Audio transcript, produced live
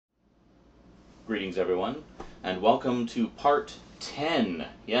Greetings everyone, and welcome to part 10.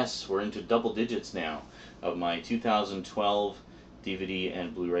 Yes, we're into double digits now of my 2012 DVD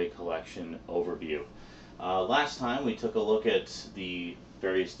and Blu-ray collection overview. Last time we took a look at the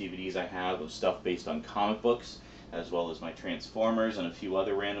various DVDs I have of stuff based on comic books, as well as my Transformers and a few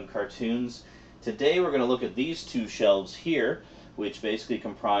other random cartoons. Today we're going to look at these two shelves here, which basically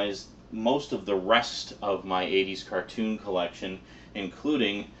comprise most of the rest of my 80s cartoon collection,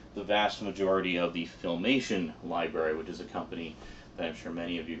 including the vast majority of the Filmation library, which is a company that I'm sure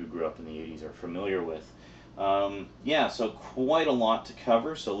many of you who grew up in the 80s are familiar with. Yeah, so quite a lot to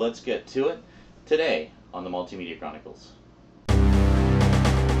cover, so let's get to it today on the Multimedia Chronicles.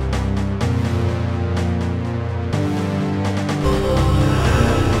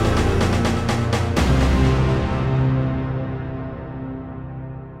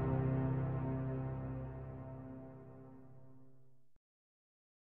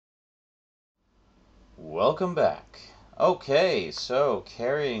 Welcome back. Okay, so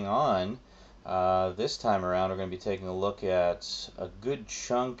carrying on, this time around we're going to be taking a look at a good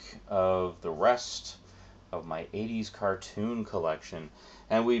chunk of the rest of my 80s cartoon collection.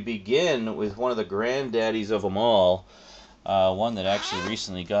 And we begin with one of the granddaddies of them all, one that actually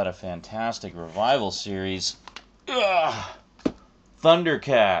recently got a fantastic revival series,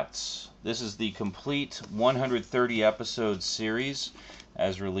 Thundercats. This is the complete 130 episode series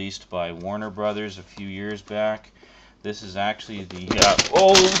as released by Warner Brothers a few years back. This is actually the,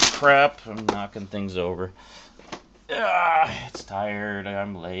 oh crap, I'm knocking things over. It's tired,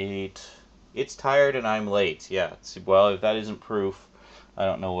 I'm late. It's tired and I'm late, yeah. Well, if that isn't proof, I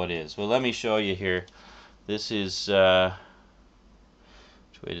don't know what is. Well, let me show you here. This is, which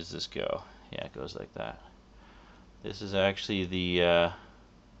way does this go? Yeah, it goes like that. This is actually the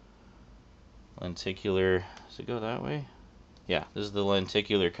lenticular, does it go that way? Yeah, this is the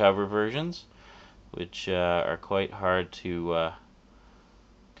lenticular cover versions, which are quite hard to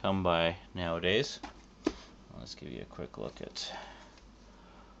come by nowadays. Let's give you a quick look at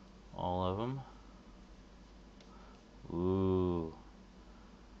all of them. Ooh,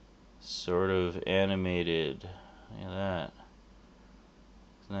 sort of animated. Look at that.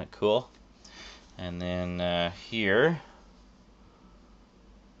 Isn't that cool? And then here,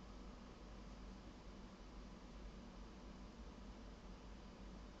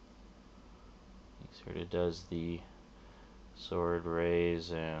 sort of does the sword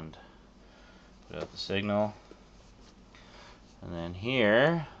raise and put out the signal. And then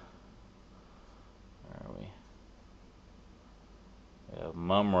here, where are we? We have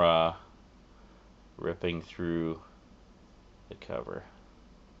Mum-Ra ripping through the cover.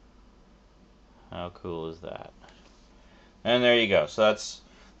 How cool is that? And there you go. So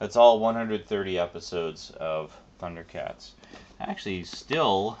that's all 130 episodes of Thundercats. I actually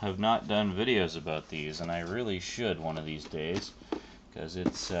still have not done videos about these, and I really should one of these days, because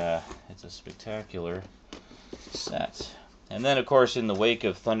it's a spectacular set. And then, of course, in the wake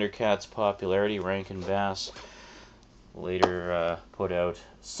of Thundercats' popularity, Rankin Bass later put out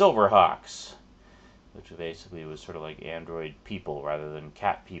Silverhawks, which basically was sort of like android people rather than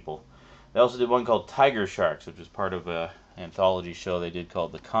cat people. They also did one called Tiger Sharks, which was part of an anthology show they did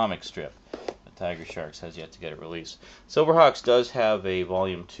called The Comic Strip. Tiger Sharks has yet to get it released. Silverhawks does have a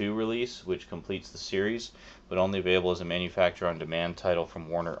Volume 2 release, which completes the series, but only available as a manufacturer-on-demand title from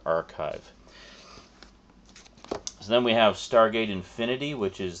Warner Archive. So then we have Stargate Infinity,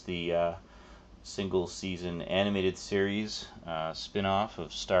 which is the single-season animated series spin-off of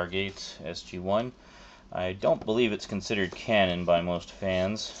Stargate SG-1. I don't believe it's considered canon by most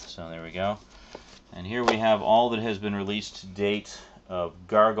fans, so there we go. And here we have all that has been released to date of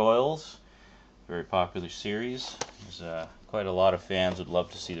Gargoyles. Very popular series. There's quite a lot of fans would love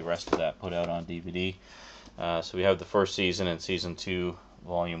to see the rest of that put out on DVD. So we have the first season and season 2,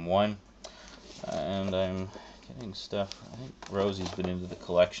 volume 1. And I'm getting stuff. I think Rosie's been into the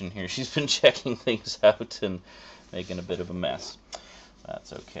collection here. She's been checking things out and making a bit of a mess.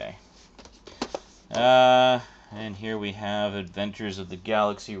 That's okay. And here we have Adventures of the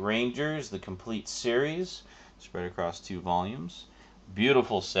Galaxy Rangers, the complete series, spread across 2 volumes.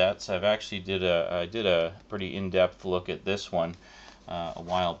 Beautiful sets. I did a pretty in-depth look at this one a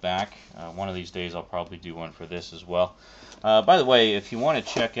while back. One of these days I'll probably do one for this as well. By the way, if you want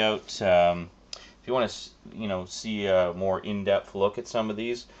to check out, if you want to see a more in-depth look at some of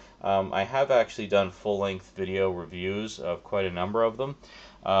these, I have actually done full-length video reviews of quite a number of them.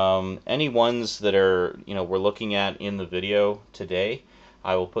 Any ones that are we're looking at in the video today,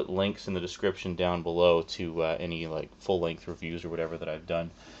 I will put links in the description down below to any full-length reviews or whatever that I've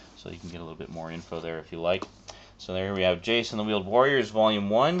done, so you can get a little bit more info there if you like. So there we have Jayce and the Wheeled Warriors, Volume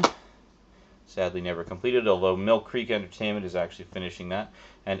 1. sadly never completed, although Mill Creek Entertainment is actually finishing that.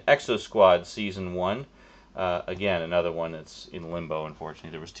 And Exo Squad Season 1, again, another one that's in limbo,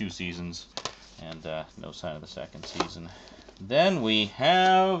 unfortunately. There was 2 seasons, and no sign of the 2nd season. Then we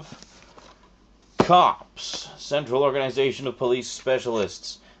have C.O.P.S, Central Organization of Police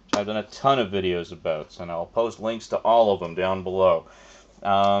Specialists, which I've done a ton of videos about, and I'll post links to all of them down below.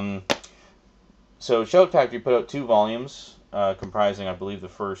 So Shout Factory put out 2 volumes, comprising, I believe, the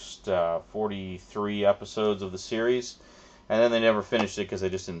first 43 episodes of the series, and then they never finished it because they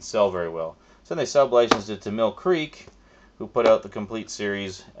just didn't sell very well. So then they sub-licensed it to Mill Creek, who put out the complete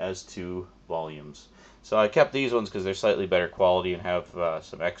series as 2 volumes. So I kept these ones because they're slightly better quality and have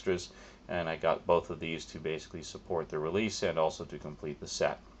some extras, and I got both of these to basically support the release and also to complete the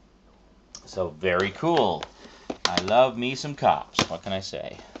set. So very cool. I love me some C.O.P.S. What can I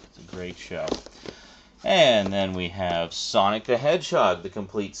say? It's a great show. And then we have Sonic the Hedgehog, the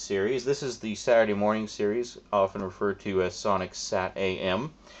complete series. This is the Saturday morning series, often referred to as Sonic Sat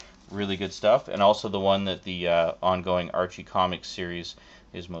AM. Really good stuff. And also the one that the ongoing Archie Comics series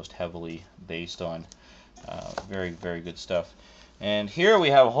is most heavily based on. Very, very good stuff. And here we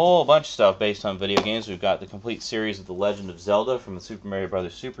have a whole bunch of stuff based on video games. We've got the complete series of The Legend of Zelda from the Super Mario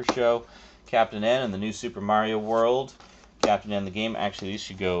Bros. Super Show, Captain N and the New Super Mario World, Captain N the Game. Actually, these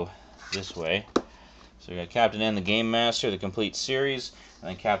should go this way. So we got Captain N the Game Master, the complete series, and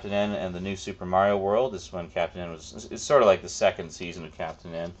then Captain N and the New Super Mario World. This is when Captain N was, it's sort of like the 2nd season of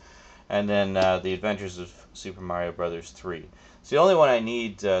Captain N. And then The Adventures of Super Mario Bros. 3. So the only one I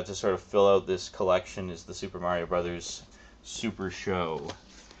need to sort of fill out this collection is the Super Mario Bros. Super Show,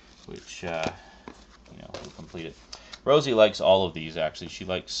 which, we'll complete it. Rosie likes all of these, actually. She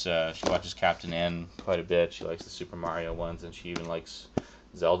likes, she watches Captain N quite a bit. She likes the Super Mario ones, and she even likes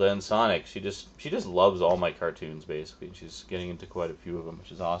Zelda and Sonic. She just loves all my cartoons, basically. She's getting into quite a few of them,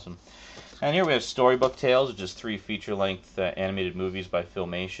 which is awesome. And here we have Storybook Tales, which is 3 feature-length animated movies by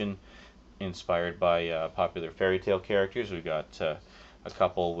Filmation, inspired by popular fairy tale characters. We've got a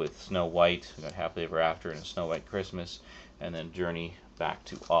couple with Snow White. We've got Happily Ever After and A Snow White Christmas, and then Journey Back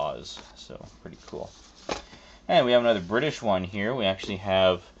to Oz. So pretty cool. And we have another British one here. We actually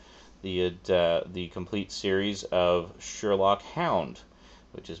have the complete series of Sherlock Hound,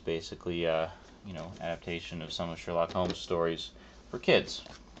 which is basically adaptation of some of Sherlock Holmes' stories for kids.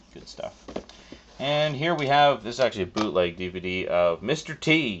 Good stuff. And here we have, this is actually a bootleg DVD of Mr.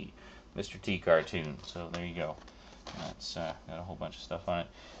 T cartoon. So there you go. That's got a whole bunch of stuff on it.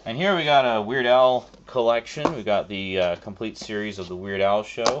 And here we got a Weird Al collection. We got the complete series of the Weird Al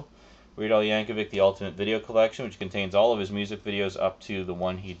Show. Weird Al Yankovic, the Ultimate Video Collection, which contains all of his music videos up to the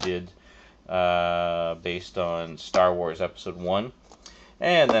one he did based on Star Wars Episode 1.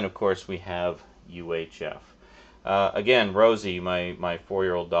 And then, of course, we have UHF. Again, Rosie, my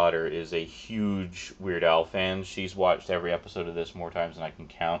 4-year-old daughter, is a huge Weird Al fan. She's watched every episode of this more times than I can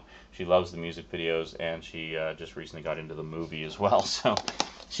count. She loves the music videos, and she just recently got into the movie as well. So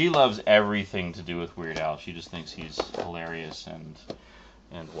she loves everything to do with Weird Al. She just thinks he's hilarious and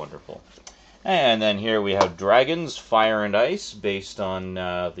wonderful. And then here we have Dragons, Fire and Ice, based on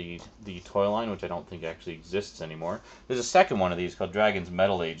the toy line, which I don't think actually exists anymore. There's a second one of these called Dragons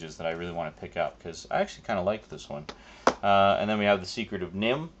Metal Ages that I really want to pick up, because I actually kind of liked this one. And then we have The Secret of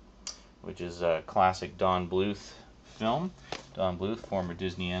Nim, which is a classic Don Bluth film. Don Bluth, former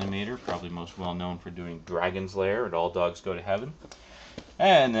Disney animator, probably most well known for doing Dragon's Lair and All Dogs Go to Heaven.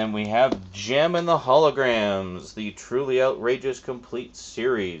 And then we have Gem and the Holograms, the truly outrageous complete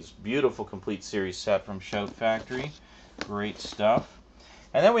series. Beautiful complete series set from Shout Factory. Great stuff.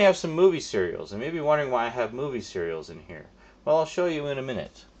 And then we have some movie serials. And you may be wondering why I have movie serials in here. Well, I'll show you in a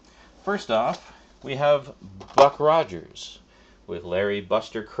minute. First off, we have Buck Rogers with Larry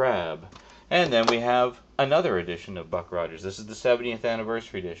Buster Crabbe. And then we have another edition of Buck Rogers. This is the 70th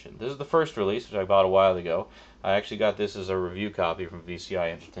anniversary edition. This is the first release, which I bought a while ago. I actually got this as a review copy from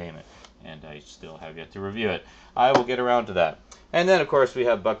VCI Entertainment, and I still have yet to review it. I will get around to that. And then, of course, we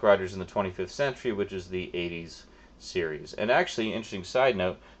have Buck Rogers in the 25th Century, which is the 80s series. And actually, interesting side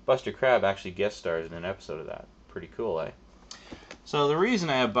note, Buster Crabbe actually guest stars in an episode of that. Pretty cool, eh? So the reason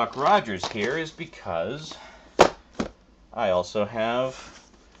I have Buck Rogers here is because I also have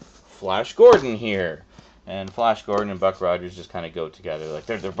Flash Gordon here. And Flash Gordon and Buck Rogers just kind of go together. Like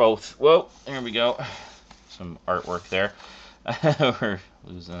they're both, whoa, there we go. Some artwork there. We're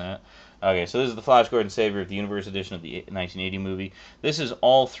losing that. Okay, so this is the Flash Gordon Savior of the Universe edition of the 1980 movie. This is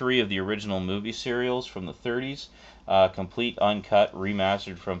all 3 of the original movie serials from the 30s. Complete, uncut,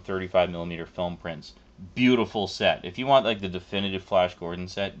 remastered from 35mm film prints. Beautiful set. If you want like the definitive Flash Gordon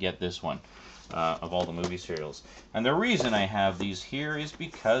set, get this one of all the movie serials. And the reason I have these here is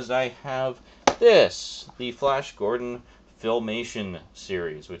because I have this, the Flash Gordon Filmation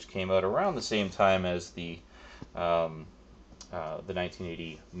series, which came out around the same time as the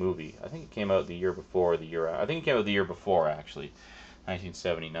 1980 movie. I think it came out the year before, I think it came out the year before, actually,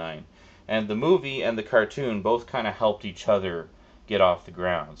 1979. And the movie and the cartoon both kind of helped each other get off the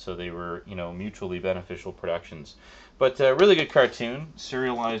ground, so they were, you know, mutually beneficial productions. But really good cartoon,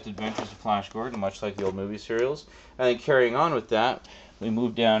 serialized adventures of Flash Gordon, much like the old movie serials. And then carrying on with that, we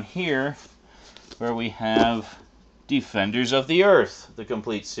move down here, where we have Defenders of the Earth, the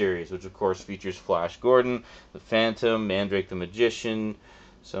complete series, which of course features Flash Gordon, the Phantom, Mandrake the Magician,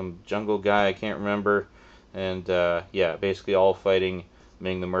 some jungle guy I can't remember, and yeah, basically all fighting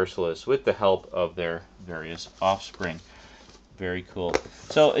Ming the Merciless with the help of their various offspring. Very cool.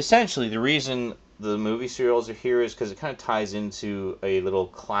 So essentially the reason the movie serials are here is because it kind of ties into a little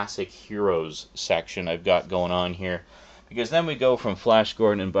classic heroes section I've got going on here. Because then we go from Flash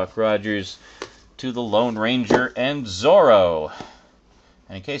Gordon and Buck Rogers to the Lone Ranger and Zorro.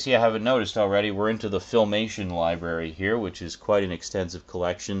 And in case you haven't noticed already, we're into the Filmation library here, which is quite an extensive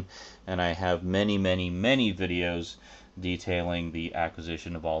collection. And I have many, many, many videos detailing the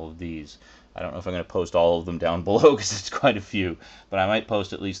acquisition of all of these. I don't know if I'm going to post all of them down below because it's quite a few, but I might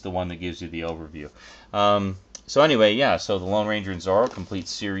post at least the one that gives you the overview. So anyway, yeah, so the Lone Ranger and Zorro complete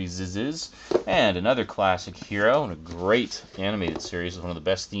series is, and another classic hero and a great animated series, one of the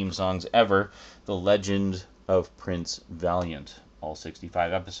best theme songs ever, The Legend of Prince Valiant. All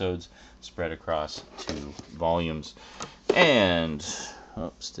 65 episodes spread across 2 volumes. And,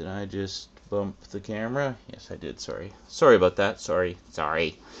 oops, did I just bump the camera? Yes, I did, sorry. Sorry about that, sorry.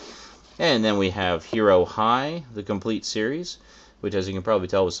 And then we have Hero High, the complete series, which, as you can probably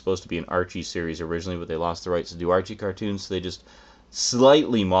tell, was supposed to be an Archie series originally, but they lost the rights to do Archie cartoons, so they just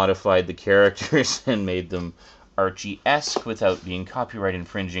slightly modified the characters and made them Archie-esque without being copyright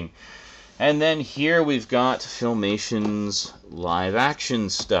infringing. And then here we've got Filmation's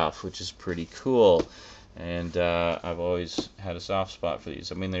live-action stuff, which is pretty cool. And I've always had a soft spot for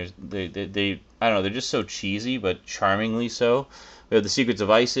these. I mean, they I don't know, they're just so cheesy, but charmingly so. We have The Secrets of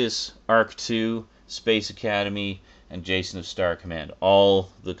Isis, Arc 2, Space Academy, and Jason of Star Command. All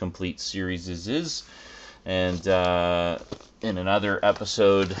the complete series is. And in another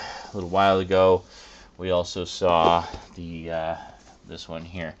episode a little while ago, we also saw the this one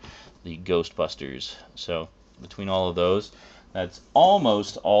here, the Ghostbusters. So between all of those, that's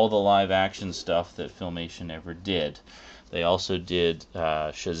almost all the live-action stuff that Filmation ever did. They also did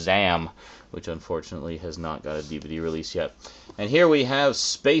Shazam, which unfortunately has not got a DVD release yet. And here we have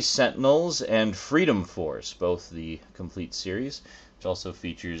Space Sentinels and Freedom Force, both the complete series, which also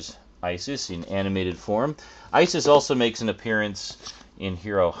features Isis in animated form. Isis also makes an appearance in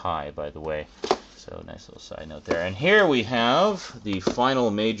Hero High, by the way. So nice little side note there. And here we have the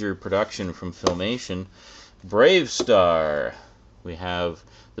final major production from Filmation, Brave Star. We have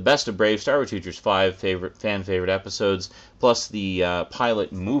the best of Brave Star, which features 5 fan favorite episodes, plus the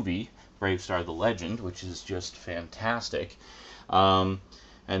pilot movie, Brave Star the Legend, which is just fantastic. And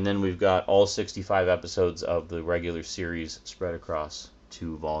then we've got all 65 episodes of the regular series spread across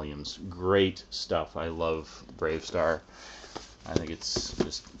 2 volumes. Great stuff. I love Brave Star. I think it's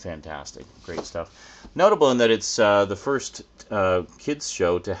just fantastic. Great stuff. Notable in that it's the first kids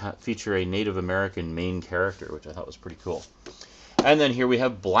show to feature a Native American main character, which I thought was pretty cool. And then here we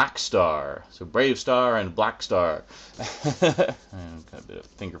have Black Star. So Brave Star and Black Star. Got a bit of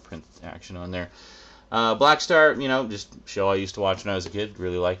fingerprint action on there. Black Star, you know, just show I used to watch when I was a kid.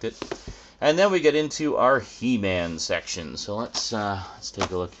 Really liked it. And then we get into our He-Man section. So let's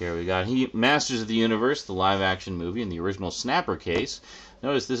take a look here. We got Masters of the Universe, the live-action movie, in the original Snapper case.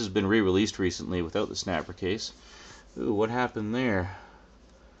 Notice this has been re-released recently without the Snapper case. Ooh, what happened there?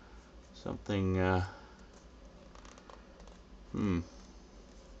 Something,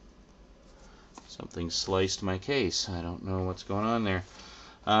 something sliced my case. I don't know what's going on there.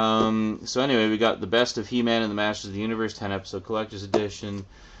 So anyway, we got the Best of He-Man and the Masters of the Universe 10-episode collector's edition.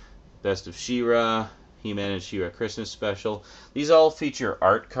 Best of She-Ra, He-Man and She-Ra Christmas special. These all feature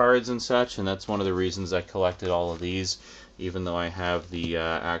art cards and such, and that's one of the reasons I collected all of these, even though I have the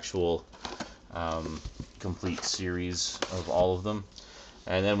actual complete series of all of them.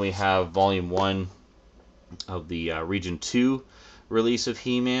 And then we have Volume 1 of the Region 2 release of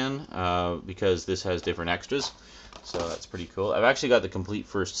He-Man, because this has different extras. So that's pretty cool. I've actually got the complete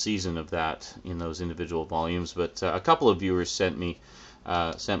first season of that in those individual volumes, but a couple of viewers sent me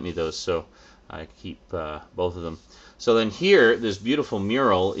those, so I keep both of them. So then here, this beautiful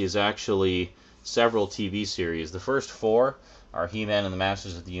mural is actually several TV series. The first 4 are He-Man and the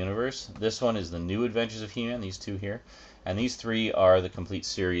Masters of the Universe. This one is the New Adventures of He-Man, these 2 here. And these 3 are the complete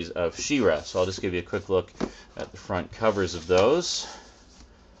series of She-Ra. So I'll just give you a quick look at the front covers of those.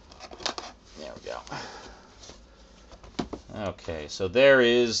 There we go. Okay, so there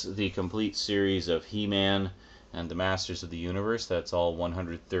is the complete series of He-Man and the Masters of the Universe. That's all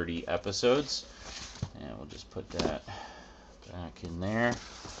 130 episodes. And we'll just put that back in there.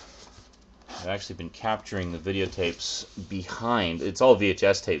 I've actually been capturing the videotapes behind. It's all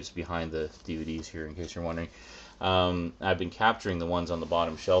VHS tapes behind the DVDs here, in case you're wondering. I've been capturing the ones on the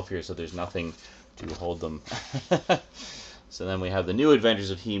bottom shelf here, so there's nothing to hold them. So then we have the New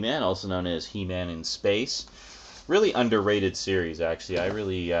Adventures of He-Man, also known as He-Man in Space. Really underrated series, actually. I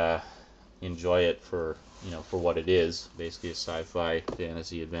really enjoy it for what it is, basically a sci-fi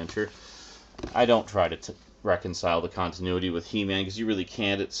fantasy adventure. I don't try to reconcile the continuity with He-Man, because you really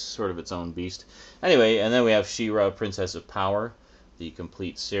can't. It's sort of its own beast. Anyway, and then we have She-Ra, Princess of Power, the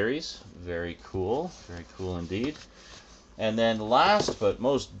complete series. Very cool indeed. And then last, but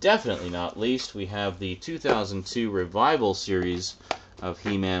most definitely not least, we have the 2002 revival series of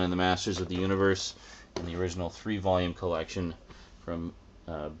He-Man and the Masters of the Universe in the original 3-volume collection from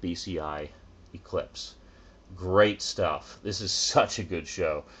BCI C.O.P.S. Great stuff. This is such a good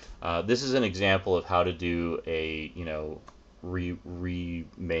show. This is an example of how to do a,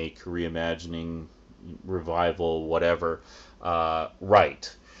 remake, reimagining, revival, whatever,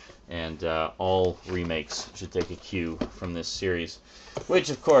 right. And all remakes should take a cue from this series, which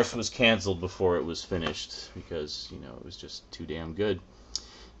of course was canceled before it was finished because, it was just too damn good.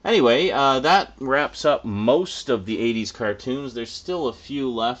 Anyway, that wraps up most of the 80s cartoons. There's still a few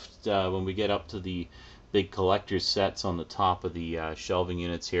left when we get up to the big collector's sets on the top of the shelving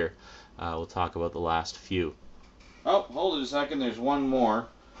units here. We'll talk about the last few. Oh, hold it a second. There's one more.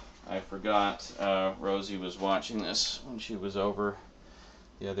 I forgot Rosie was watching this when she was over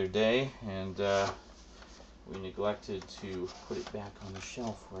the other day, and we neglected to put it back on the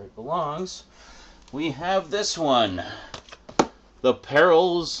shelf where it belongs. We have this one, The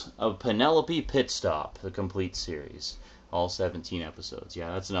Perils of Penelope Pitstop, the complete series, all 17 episodes.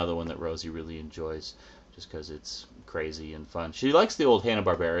 Yeah, that's another one that Rosie really enjoys, just because it's crazy and fun. She likes the old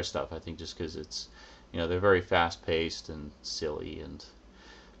Hanna-Barbera stuff, I think, just because it's, they're very fast-paced and silly and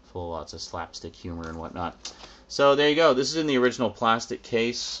full of lots of slapstick humor and whatnot. So there you go. This is in the original plastic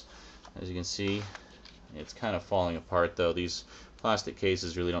case. As you can see, it's kind of falling apart, though. These plastic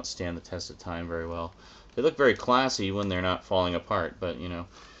cases really don't stand the test of time very well. They look very classy when they're not falling apart, but,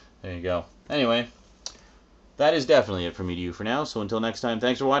 there you go. Anyway, that is definitely it from me to you for now. So until next time,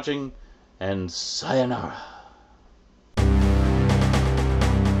 thanks for watching, and sayonara.